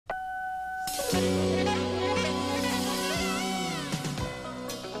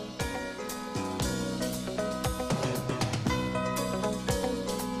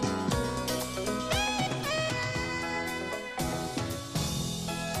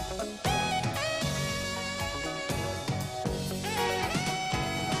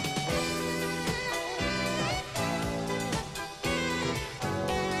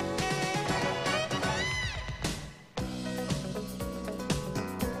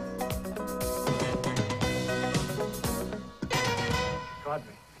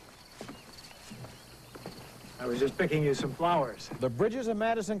I was just picking you some flowers. The bridges of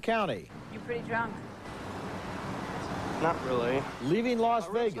Madison County. You pretty drunk? Not really. Leaving Las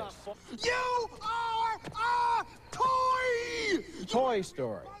Vegas. You are a toy! Toy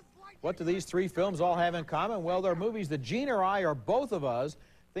Story. What do these three films all have in common? Well, they're movies that Gene or I, or both of us,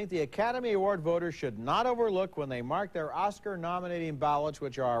 think the Academy Award voters should not overlook when they mark their Oscar-nominating ballots,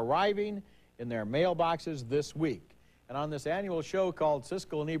 which are arriving in their mailboxes this week. And on this annual show called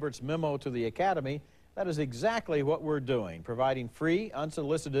Siskel and Ebert's Memo to the Academy, that is exactly what we're doing, providing free,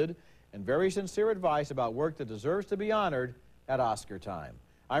 unsolicited, and very sincere advice about work that deserves to be honored at Oscar time.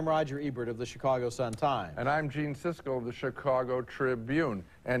 I'm Roger Ebert of the Chicago Sun-Times. And I'm Gene Siskel of the Chicago Tribune.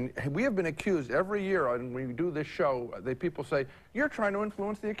 And we have been accused every year when we do this show, people say, you're trying to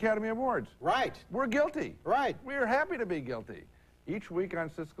influence the Academy Awards. Right. We're guilty. Right. We're happy to be guilty. Each week on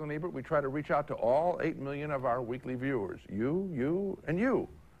Siskel and Ebert, we try to reach out to all 8 million of our weekly viewers. You, and you.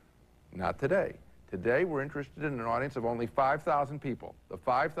 Not today. Today, we're interested in an audience of only 5,000 people, the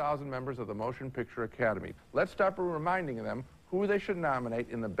 5,000 members of the Motion Picture Academy. Let's start by reminding them who they should nominate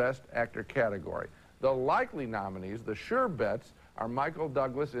in the Best Actor category. The likely nominees, the sure bets, are Michael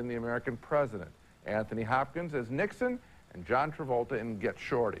Douglas in The American President, Anthony Hopkins as Nixon, and John Travolta in Get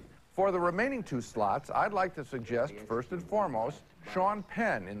Shorty. For the remaining 2 slots, I'd like to suggest, first and foremost, Sean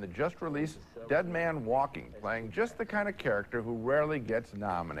Penn in the just-released Dead Man Walking, playing just the kind of character who rarely gets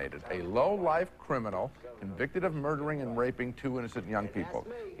nominated, a low-life criminal convicted of murdering and raping 2 innocent young people.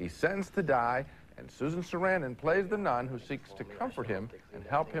 He's sentenced to die, and Susan Sarandon plays the nun who seeks to comfort him and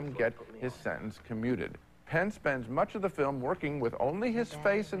help him get his sentence commuted. Penn spends much of the film working with only his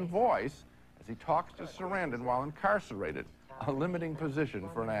face and voice as he talks to Sarandon while incarcerated, a limiting position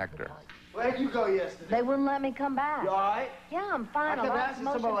for an actor. Where'd you go yesterday? They wouldn't let me come back. You all right? Yeah, I'm fine. I kept asking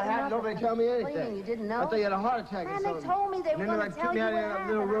somebody what happened. Nobody tell me anything. You didn't know? I thought you had a heart attack or Man, something. they told me they were going to tell you what took me out of that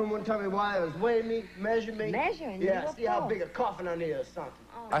little room, wouldn't tell me why. It was weighing me, measuring me. Measuring? Yeah, see how big a coffin I need or something.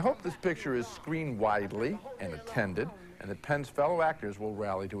 I hope this picture is screened widely and attended, and that Penn's fellow actors will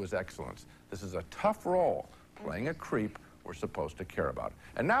rally to his excellence. This is a tough role, playing a creep we're supposed to care about.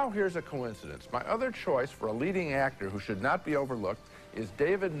 And now here's a coincidence. My other choice for a leading actor who should not be overlooked is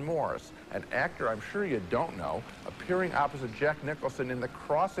David Morse, an actor I'm sure you don't know, appearing opposite Jack Nicholson in The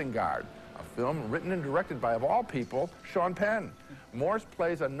Crossing Guard, a film written and directed by, of all people, Sean Penn. Morse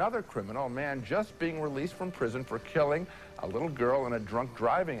plays another criminal, a man just being released from prison for killing a little girl in a drunk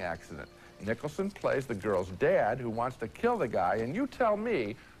driving accident. Nicholson plays the girl's dad who wants to kill the guy, and you tell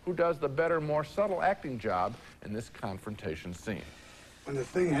me who does the better, more subtle acting job in this confrontation scene. When the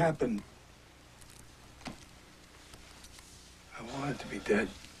thing happened, I wanted to be dead.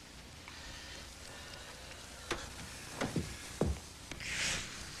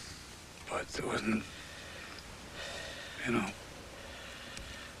 But there wasn't, you know,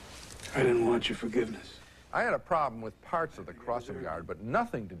 I didn't want your forgiveness. I had a problem with parts of The Crossing Guard, but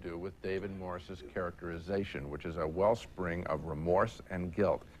nothing to do with David Morse's characterization, which is a wellspring of remorse and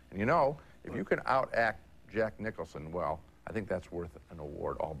guilt. And you know, if you can outact Jack Nicholson, well, I think that's worth an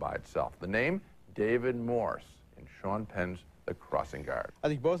award all by itself. The name, David Morse, in Sean Penn's The Crossing Guard. I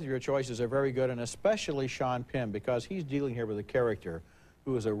think both of your choices are very good, and especially Sean Penn, because he's dealing here with a character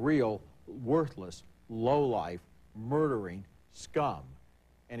who is a real, worthless, low-life, murdering scum.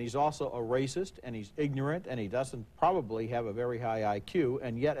 And he's also a racist, and he's ignorant, and he doesn't probably have a very high IQ,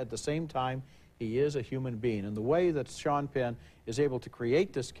 and yet at the same time, he is a human being. And the way that Sean Penn is able to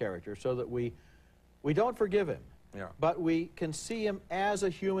create this character so that we don't forgive him, but we can see him as a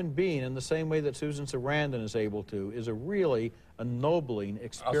human being in the same way that Susan Sarandon is able to, is a really ennobling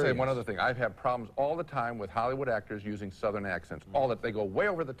experience. I'll say one other thing. I've had problems all the time with Hollywood actors using Southern accents. All that they go way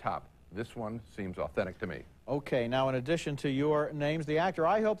over the top. This one seems authentic to me. Okay, now in addition to your names, the actor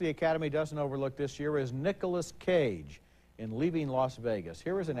I hope the Academy doesn't overlook this year is Nicolas Cage in Leaving Las Vegas.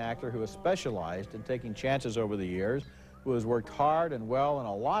 Here is an actor who has specialized in taking chances over the years, who has worked hard and well in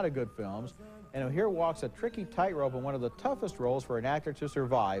a lot of good films, and who here walks a tricky tightrope in one of the toughest roles for an actor to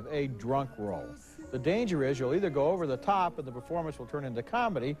survive, a drunk role. The danger is you'll either go over the top and the performance will turn into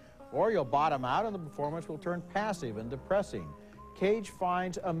comedy, or you'll bottom out and the performance will turn passive and depressing. Cage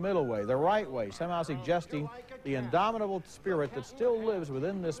finds a middle way, the right way, somehow suggesting the indomitable spirit that still lives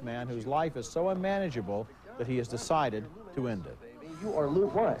within this man whose life is so unmanageable that he has decided to end it. You are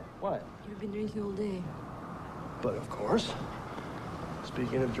Luke. What? You've been drinking all day. But of course,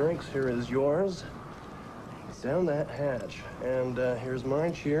 speaking of drinks, here is yours. Down that hatch. And here's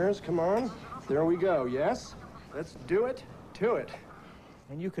mine. Cheers. Come on. There we go. Yes? Let's do it. To it.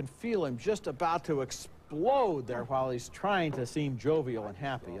 And you can feel him just about to explode there while he's trying to seem jovial and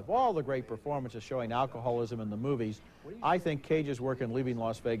happy. Of all the great performances showing alcoholism in the movies, I think Cage's work in Leaving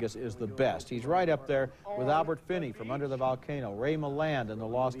Las Vegas is the best. He's right up there with Albert Finney from Under the Volcano, Ray Milland in The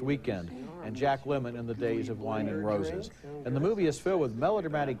Lost Weekend, and Jack Lemmon in The Days of Wine and Roses. And the movie is filled with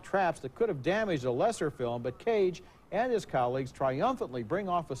melodramatic traps that could have damaged a lesser film, but Cage and his colleagues triumphantly bring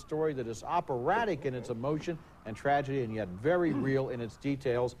off a story that is operatic in its emotion and tragedy, and yet very real in its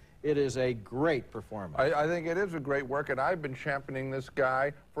details. It is a great performance. I think it is a great work, and I've been championing this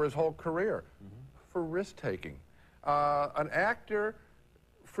guy for his whole career, for risk-taking. An actor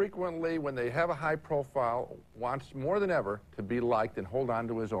frequently, when they have a high profile, wants more than ever to be liked and hold on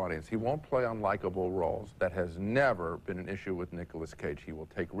to his audience. He won't play unlikable roles. That has never been an issue with Nicolas Cage. He will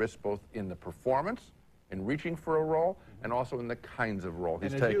take risks both in the performance, in reaching for a role, and also in the kinds of role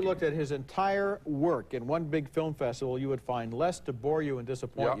he's taking. taking. If you looked at his entire work in one big film festival, you would find less to bore you and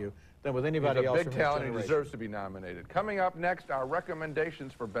disappoint you than with anybody else. He's a big talent and he deserves to be nominated. Coming up next, our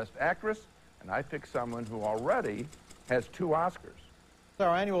recommendations for Best Actress, and I picked someone who already has 2 Oscars. It's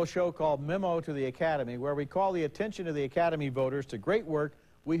our annual show called Memo to the Academy, where we call the attention of the Academy voters to great work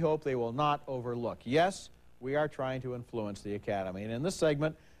we hope they will not overlook. Yes, we are trying to influence the Academy, and in this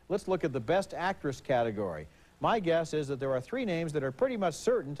segment, let's look at the Best Actress category. My guess is that there are 3 names that are pretty much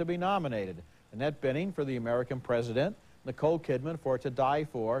certain to be nominated. Annette Bening for The American President, Nicole Kidman for To Die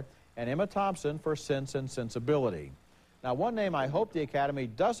For, and Emma Thompson for Sense and Sensibility. Now, one name I hope the Academy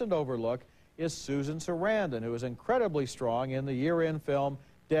doesn't overlook is Susan Sarandon, who is incredibly strong in the year-end film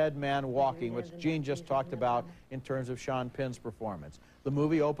Dead Man Walking, which Gene just talked about in terms of Sean Penn's performance. The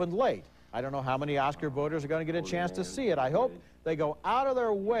movie opened late. I don't know how many Oscar voters are going to get a chance to see it. I hope they go out of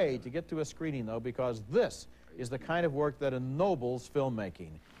their way to get to a screening, though, because this is the kind of work that ennobles filmmaking.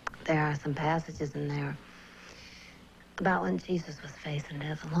 There are some passages in there about when Jesus was facing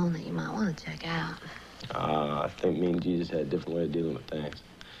death alone that you might want to check out. I think me and Jesus had a different way of dealing with things.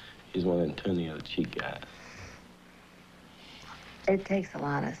 He's one of them turn the other cheek guys. It takes a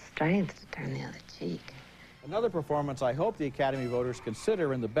lot of strength to turn the other cheek. Another performance I hope the Academy voters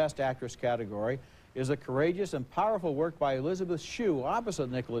consider in the Best Actress category is a courageous and powerful work by Elisabeth Shue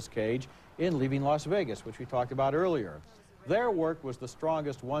opposite Nicolas Cage in Leaving Las Vegas, which we talked about earlier. Their work was the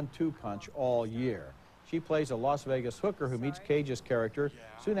strongest 1-2 punch all year. She plays a Las Vegas hooker who meets Cage's character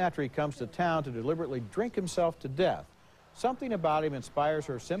soon after he comes to town to deliberately drink himself to death. Something about him inspires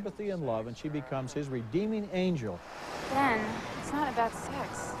her sympathy and love, and she becomes his redeeming angel. Ben, it's not about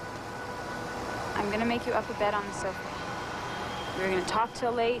sex. I'm gonna make you up a bed on the sofa. We're gonna talk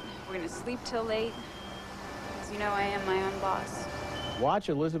till late. We're gonna sleep till late. Because you know I am my own boss. Watch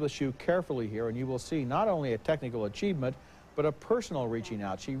Elisabeth Shue carefully here, and you will see not only a technical achievement, but a personal reaching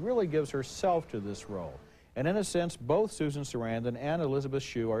out. She really gives herself to this role. And in a sense, both Susan Sarandon and Elisabeth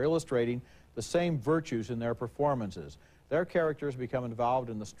Shue are illustrating the same virtues in their performances. Their characters become involved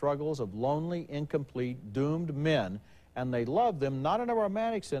in the struggles of lonely, incomplete, doomed men, and they love them not in a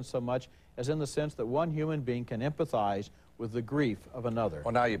romantic sense so much as in the sense that one human being can empathize with the grief of another.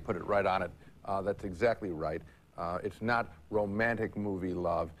 Well, now you put it right on it. That's exactly right. It's not romantic movie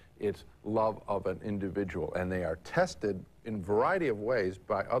love. It's love of an individual, and they are tested in a variety of ways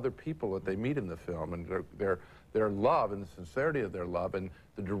by other people that they meet in the film, and their love and the sincerity of their love and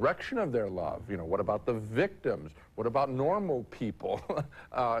the direction of their love. You know, what about the victims? What about normal people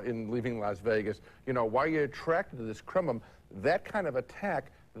in Leaving Las Vegas? You know, why are you attracted to this Crumb? That kind of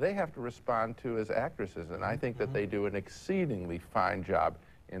attack they have to respond to as actresses, and I think that they do an exceedingly fine job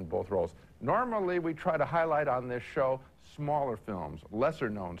in both roles. Normally, we try to highlight on this show smaller films,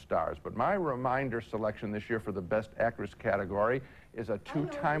 lesser-known stars, but my reminder selection this year for the Best Actress category is a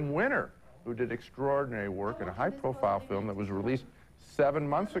 2-time winner who did extraordinary work in a high-profile film that was released 7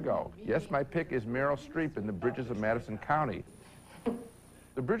 months ago. Yes, my pick is Meryl Streep in The Bridges of Madison County.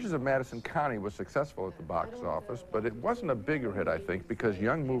 The Bridges of Madison County was successful at the box office, but it wasn't a bigger hit, I think, because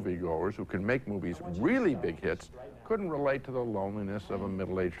young moviegoers who can make movies really big hits couldn't relate to the loneliness of a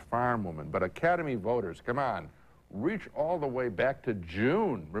middle-aged farm woman. But Academy voters, come on, reach all the way back to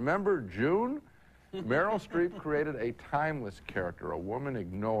June. Remember June? Meryl Streep created a timeless character, a woman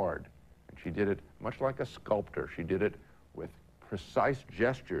ignored. And she did it much like a sculptor. She did it with precise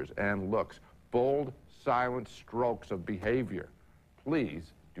gestures and looks, bold, silent strokes of behavior. Please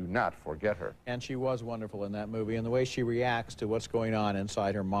do not forget her. And she was wonderful in that movie, and the way she reacts to what's going on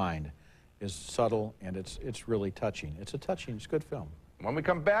inside her mind is subtle, and it's really touching. It's a good film. When we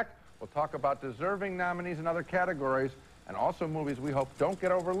come back, we'll talk about deserving nominees in other categories, and also movies we hope don't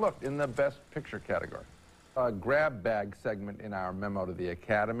get overlooked in the Best Picture category. A grab bag segment in our memo to the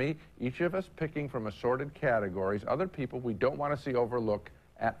Academy, each of us picking from assorted categories other people we don't want to see overlooked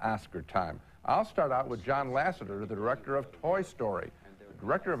at Oscar time. I'll start out with John Lasseter, the director of Toy Story. The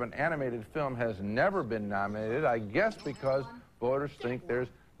director of an animated film has never been nominated, I guess because voters think there's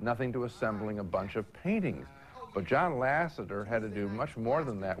nothing to assembling a bunch of paintings. But John Lasseter had to do much more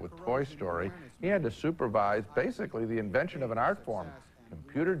than that with Toy Story. He had to supervise basically the invention of an art form,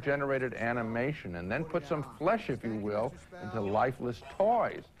 computer-generated animation, and then put some flesh, if you will, into lifeless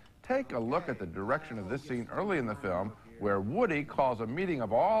toys. Take a look at the direction of this scene early in the film, where Woody calls a meeting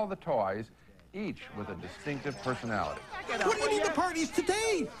of all the toys, each with a distinctive personality. What do you mean the party's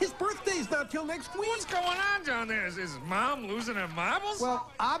today? His birthday's not till next week. What's going on down there? Is Mom losing her marbles? Well,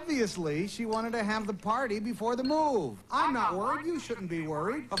 obviously, she wanted to have the party before the move. I'm not worried. You shouldn't be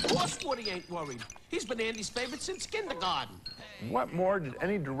worried. Of course Woody ain't worried. He's been Andy's favorite since kindergarten. What more did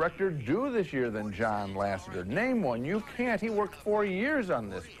any director do this year than John Lasseter? Name one. You can't. He worked 4 years on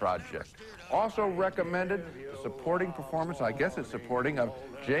this project. Also recommended the supporting performance, I guess it's supporting, of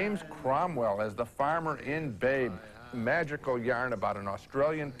James Cromwell as the farmer in Babe. Magical yarn about an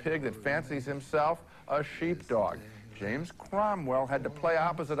Australian pig that fancies himself a sheepdog. James Cromwell had to play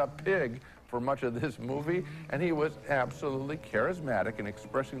opposite a pig for much of this movie, and he was absolutely charismatic in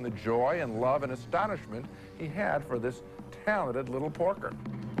expressing the joy and love and astonishment he had for this talented little porker.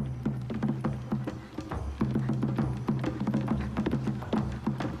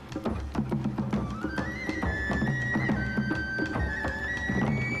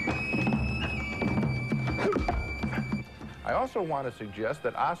 I also want to suggest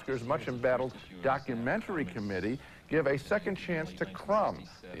that Oscar's much-embattled documentary committee give a second chance to Crumb,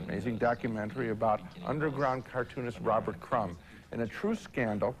 the amazing documentary about underground cartoonist Robert Crumb. In a true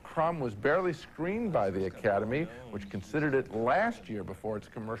scandal, Crumb was barely screened by the Academy, which considered it last year before its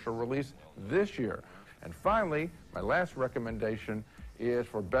commercial release this year. And finally, my last recommendation is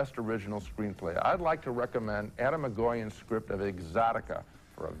for Best Original Screenplay. I'd like to recommend Adam Egoyan's script of Exotica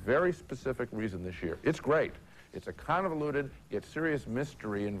for a very specific reason this year. It's great. It's a convoluted yet serious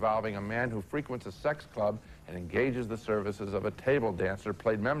mystery involving a man who frequents a sex club and engages the services of a table dancer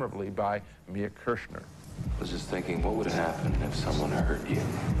played memorably by Mia Kirshner. I was just thinking, what would happen if someone hurt you?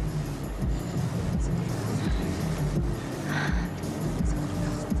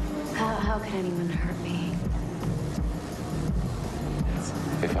 How could anyone hurt me?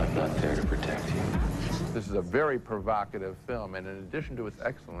 If I'm not there to protect you. This is a very provocative film, and in addition to its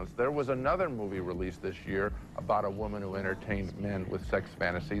excellence, there was another movie released this year about a woman who entertained men with sex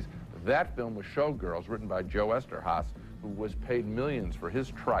fantasies. That film was Showgirls, written by Joe Esterhaas, who was paid millions for his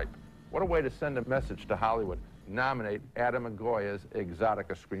tripe. What a way to send a message to Hollywood. Nominate Adam Egoyan's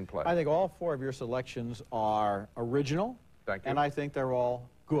Exotica screenplay. I think all four of your selections are original. Thank you. And I think they're all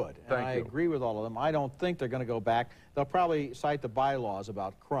good. And I agree with all of them. I don't think they're going to go back. They'll probably cite the bylaws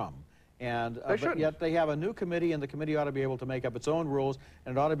about Crumb. And but yet they have a new committee, and the committee ought to be able to make up its own rules,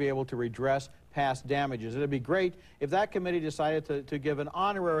 and it ought to be able to redress past damages. It would be great if that committee decided to give an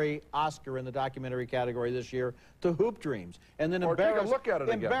honorary Oscar in the documentary category this year to Hoop Dreams, and then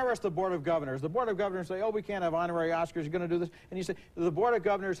embarrass the Board of Governors. The Board of Governors say, oh, we can't have honorary Oscars, you're going to do this. And you say, the Board of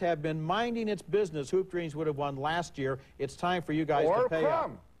Governors have been minding its business. Hoop Dreams would have won last year. It's time for you guys to pay up.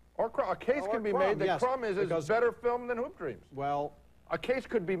 Or Crumb. A case can be made that Crumb is a better film than Hoop Dreams. Well, a case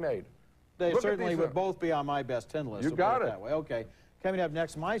could be made. They certainly would both be on my best 10 list. You got it. That way. Okay. Coming up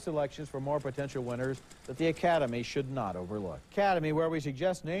next, my selections for more potential winners that the Academy should not overlook. Academy, where we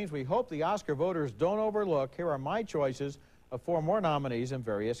suggest names we hope the Oscar voters don't overlook. Here are my choices of 4 more nominees in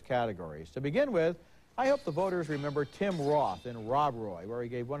various categories. To begin with, I hope the voters remember Tim Roth in Rob Roy, where he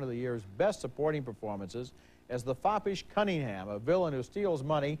gave one of the year's best supporting performances as the foppish Cunningham, a villain who steals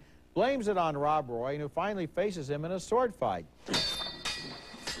money, blames it on Rob Roy, and who finally faces him in a sword fight.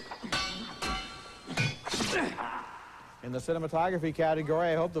 In the cinematography category,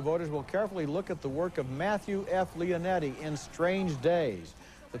 I hope the voters will carefully look at the work of Matthew F. Leonetti in Strange Days,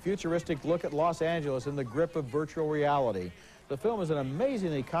 the futuristic look at Los Angeles in the grip of virtual reality. The film is an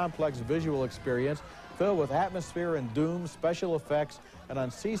amazingly complex visual experience filled with atmosphere and doom, special effects, and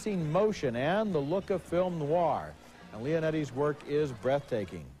unceasing motion, and the look of film noir. And Leonetti's work is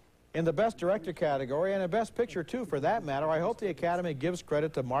breathtaking. In the Best Director category, and a Best Picture too for that matter, I hope the Academy gives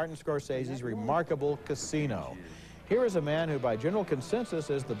credit to Martin Scorsese's remarkable Casino. Here is a man who, by general consensus,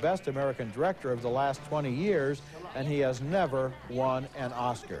 is the best American director of the last 20 years, and he has never won an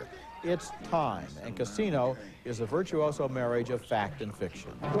Oscar. It's time, and Casino is a virtuoso marriage of fact and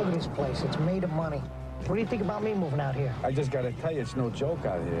fiction. Look at this place. It's made of money. What do you think about me moving out here? I just gotta tell you, it's no joke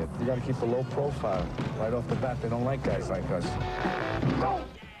out here. You gotta keep a low profile. Right off the bat, they don't like guys like us.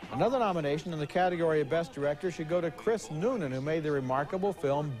 Another nomination in the category of Best Director should go to Chris Noonan, who made the remarkable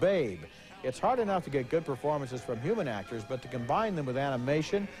film Babe. It's hard enough to get good performances from human actors, but to combine them with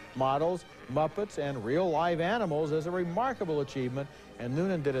animation, models, Muppets, and real live animals is a remarkable achievement, and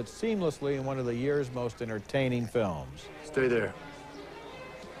Noonan did it seamlessly in one of the year's most entertaining films. Stay there.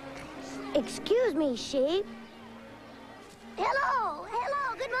 Excuse me, sheep. Hello,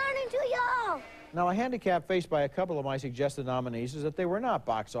 good morning to y'all. Now, a handicap faced by a couple of my suggested nominees is that they were not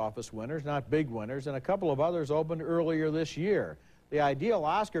box office winners, not big winners, and a couple of others opened earlier this year. The ideal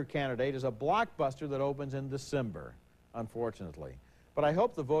Oscar candidate is a blockbuster that opens in December, unfortunately. But I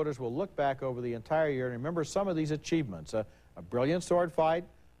hope the voters will look back over the entire year and remember some of these achievements. A brilliant sword fight,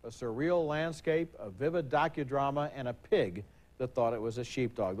 a surreal landscape, a vivid docudrama, and a pig that thought it was a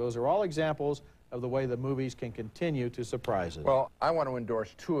sheepdog. Those are all examples of the way the movies can continue to surprise us. Well, I want to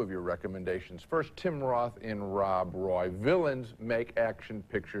endorse two of your recommendations. First, Tim Roth in Rob Roy. Villains make action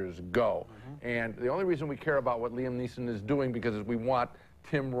pictures go. And the only reason we care about what Liam Neeson is doing because we want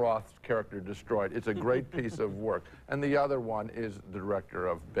Tim Roth's character destroyed. It's a great piece of work. And the other one is the director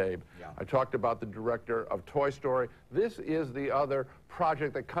of Babe. Yeah. I talked about the director of Toy Story. This is the other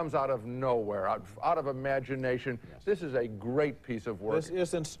project that comes out of nowhere, out of imagination. Yes. This is a great piece of work. This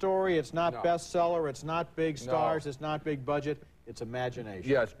isn't story, it's not bestseller, it's not big stars, it's not big budget, it's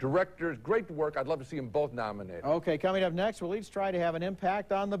imagination. Yes, directors, great work. I'd love to see them both nominated. Okay, coming up next, we'll each try to have an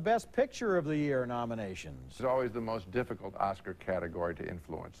impact on the Best Picture of the Year nominations. It's always the most difficult Oscar category to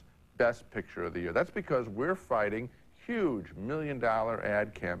influence. Best Picture of the Year. That's because we're fighting huge million-dollar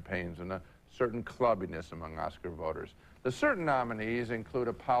ad campaigns and a certain clubbiness among Oscar voters. The certain nominees include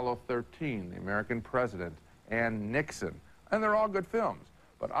Apollo 13, The American President, and Nixon, and they're all good films.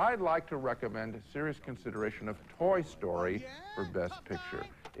 But I'd like to recommend serious consideration of Toy Story for Best Picture.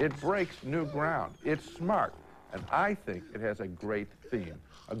 It breaks new ground. It's smart, and I think it has a great theme,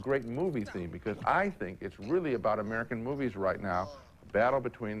 a great movie theme, because I think it's really about American movies right now, a battle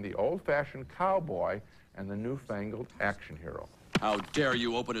between the old-fashioned cowboy and the newfangled action hero. How dare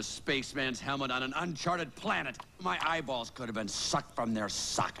you open a spaceman's helmet on an uncharted planet? My eyeballs could have been sucked from their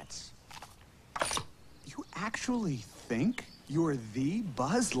sockets. You actually think you're the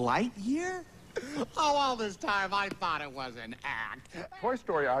Buzz Lightyear? Oh, all this time I thought it was an act. Toy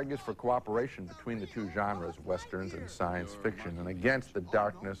Story argues for cooperation between the two genres, westerns and science fiction, and against the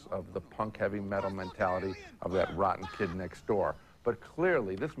darkness of the punk heavy metal mentality of that rotten kid next door. But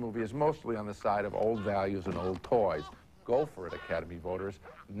clearly, this movie is mostly on the side of old values and old toys. Go for it, Academy voters.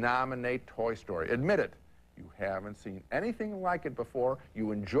 Nominate Toy Story. Admit it. You haven't seen anything like it before.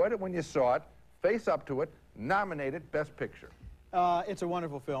 You enjoyed it when you saw it. Face up to it. Nominate it Best Picture. It's a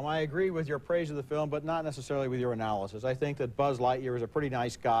wonderful film. I agree with your praise of the film, but not necessarily with your analysis. I think that Buzz Lightyear is a pretty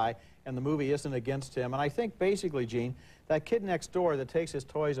nice guy, and the movie isn't against him. And I think basically, Gene, that kid next door that takes his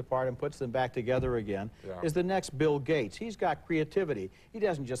toys apart and puts them back together again is the next Bill Gates. He's got creativity. He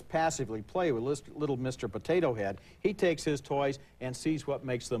doesn't just passively play with little Mr. Potato Head. He takes his toys and sees what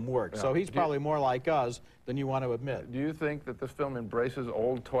makes them work. So he's probably more like us than you want to admit. Do you think that this film embraces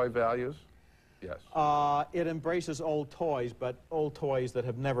old toy values? Yes. It embraces old toys, but old toys that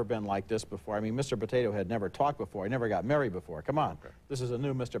have never been like this before. I mean, Mr. Potato Head never talked before. He never got married before. Come on. Okay. This is a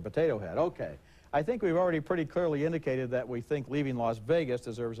new Mr. Potato Head. Okay. I think we've already pretty clearly indicated that we think Leaving Las Vegas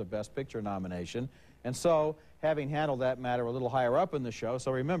deserves a Best Picture nomination. And so, having handled that matter a little higher up in the show,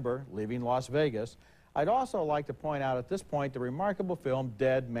 so remember, Leaving Las Vegas, I'd also like to point out at this point the remarkable film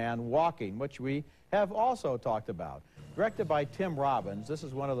Dead Man Walking, which we have also talked about. Directed by Tim Robbins, this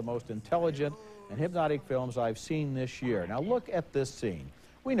is one of the most intelligent and hypnotic films I've seen this year. Now look at this scene.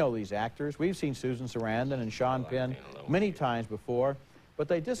 We know these actors. We've seen Susan Sarandon and Sean Penn many times before, but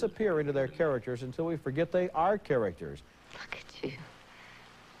they disappear into their characters until we forget they are characters. Look at you.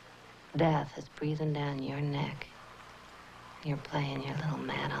 Death is breathing down your neck. You're playing your little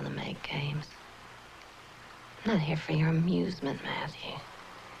man on the make games. I'm not here for your amusement, Matthew.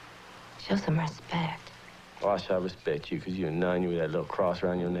 Show some respect. Why should I respect you? Because you're a nun, you with that little cross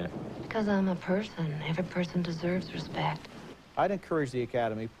around your neck? Because I'm a person. Every person deserves respect. I'd encourage the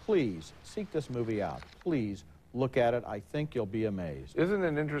Academy, please, seek this movie out. Please, look at it. I think you'll be amazed. Isn't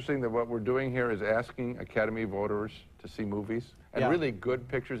it interesting that what we're doing here is asking Academy voters to see movies? And really good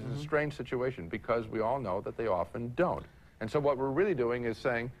pictures is a strange situation because we all know that they often don't. And so what we're really doing is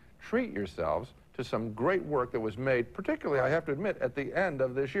saying, treat yourselves to to some great work that was made, particularly, I have to admit, at the end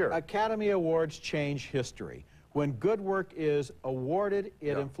of this year. Academy Awards change history. When good work is awarded,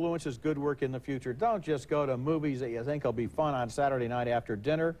 it influences good work in the future. Don't just go to movies that you think will be fun on Saturday night after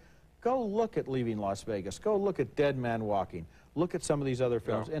dinner. Go look at Leaving Las Vegas. Go look at Dead Man Walking. Look at some of these other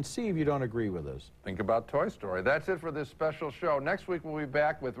films and see if you don't agree with us. Think about Toy Story. That's it for this special show. Next week we'll be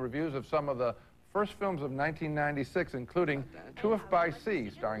back with reviews of some of the first films of 1996, including Two If by Sea,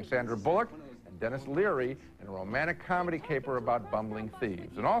 starring Sandra Bullock and Dennis Leary, in a romantic comedy caper about bumbling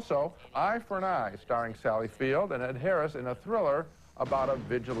thieves. And also, Eye for an Eye, starring Sally Field and Ed Harris, in a thriller about a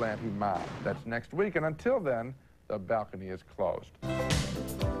vigilante mob. That's next week, and until then, the balcony is closed.